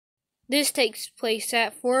This takes place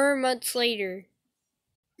at 4 months later.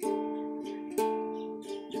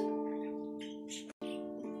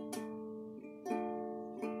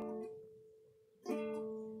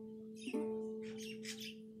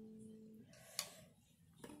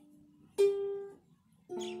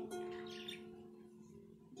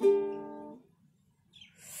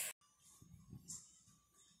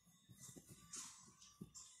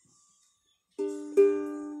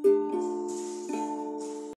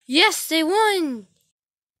 Yes, they won!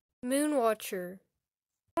 Moonwatcher.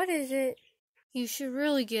 What is it? You should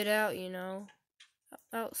really get out, you know.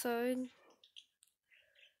 Outside.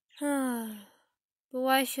 But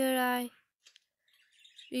why should I?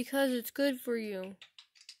 Because it's good for you.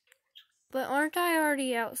 But aren't I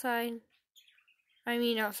already outside? I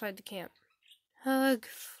mean outside the camp. Ugh,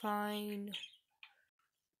 fine.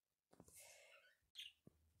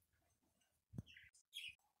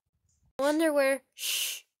 I wonder where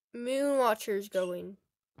Moonwatcher's going.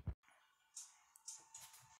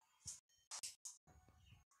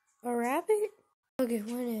 A rabbit? Okay, it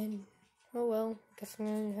went in. Oh well, guess I'm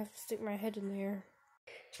gonna have to stick my head in there.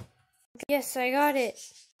 Yes, I got it.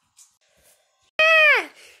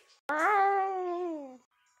 Ah!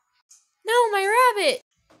 No, my rabbit!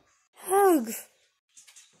 Hug!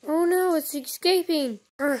 Oh no, it's escaping.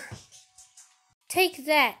 Urgh. Take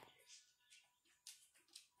that.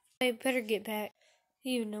 I better get back,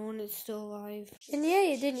 even knowing it's still alive. And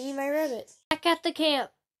yay, it didn't eat my rabbit. Back at the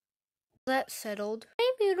camp. That's settled. Hey,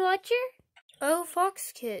 Moonwatcher. Oh,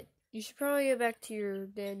 Fox Kit. You should probably get back to your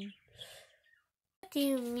den. What do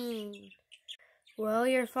you mean? Well,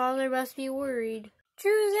 your father must be worried.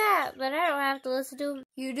 True that, but I don't have to listen to him.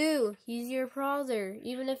 You do. He's your father.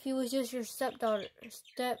 Even if he was just your stepfather,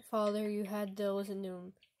 you had to listen to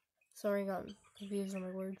him. Sorry, I got confused on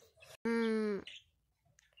my words. I'm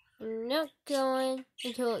not going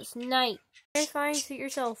until it's night. Okay, fine, suit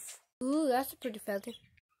yourself. Ooh, that's a pretty feather.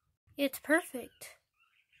 It's perfect.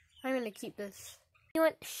 I'm gonna keep this. You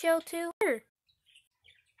want to show too? Sure.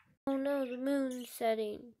 Oh no, the moon's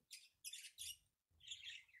setting.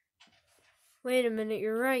 Wait a minute,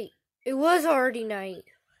 you're right. It was already night.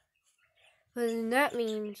 But then that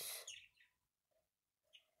means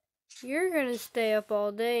you're gonna stay up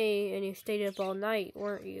all day, and you stayed up all night,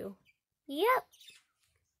 weren't you? Yep.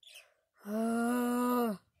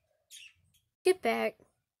 Get back.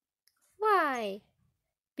 Why?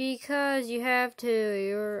 Because you have to.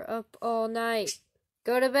 You're up all night.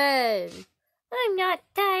 Go to bed. I'm not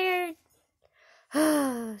tired.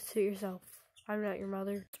 Suit yourself. I'm not your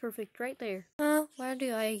mother. It's perfect right there. Huh? Why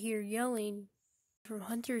do I hear yelling from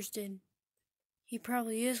Hunter's den? He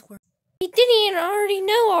probably is working. He didn't already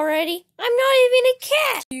know already. I'm not even a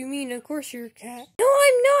cat. You mean, of course you're a cat. No,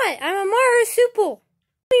 I'm not. I'm a marsupial.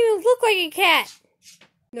 You don't even look like a cat.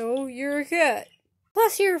 No, you're a cat.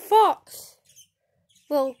 Plus, you're a fox.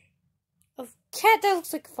 Well, a cat that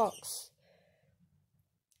looks like a fox.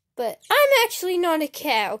 But I'm actually not a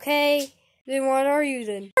cat, okay? Then what are you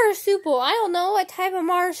then? Marsupial. I don't know what type of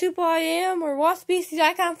marsupial I am or what species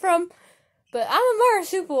I come from, but I'm a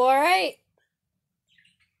marsupial, alright?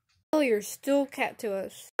 Oh, you're still a cat to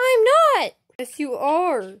us. I'm not! Yes, you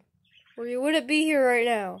are. Or you wouldn't be here right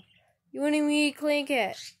now. You wouldn't be a clan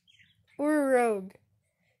cat. Or a rogue.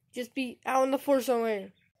 Just be out in the forest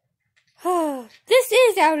somewhere. This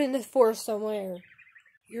is out in the forest somewhere.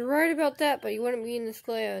 You're right about that, but you wouldn't be in this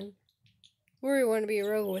clan. Or you want to be a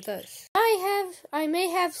rogue with us. I may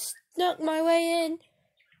have snuck my way in,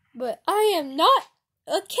 but I am not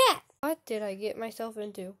a cat. What did I get myself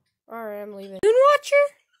into? Alright, I'm leaving. Moonwatcher?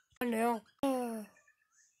 Oh no.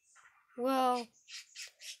 Well,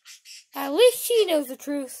 at least she knows the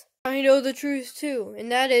truth. I know the truth too,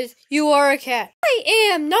 and that is, you are a cat.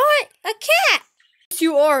 I am not a cat! Yes,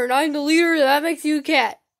 you are, and I'm the leader, that makes you a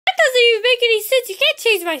cat. That doesn't even make any sense, you can't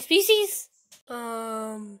change my species!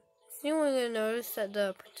 Is anyone gonna notice that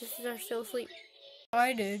the princesses are still asleep?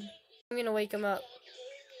 I did. I'm gonna wake them up.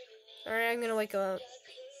 Alright, I'm gonna wake them up.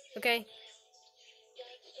 Okay?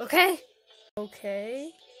 Okay?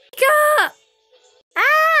 Okay? Wake up!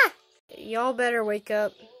 Ah! Y'all better wake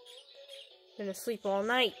up. I'm gonna sleep all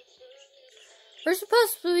night. We're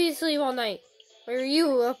supposed to be asleep all night. Why are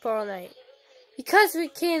you up all night? Because we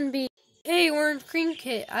can be. Hey, Orange Cream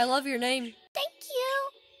Kit. I love your name. Thank you.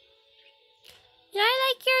 And I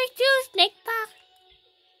like yours too, Snake Paw.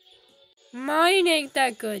 Mine ain't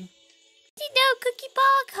that good. You know, Cookie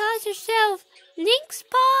Paw calls herself Lynx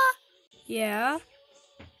Paw. Yeah?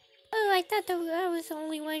 Oh, I thought I was the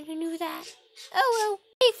only one who knew that. Oh well.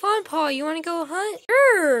 Hey, Fawn Paw, you want to go hunt?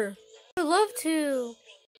 Sure. I'd love to.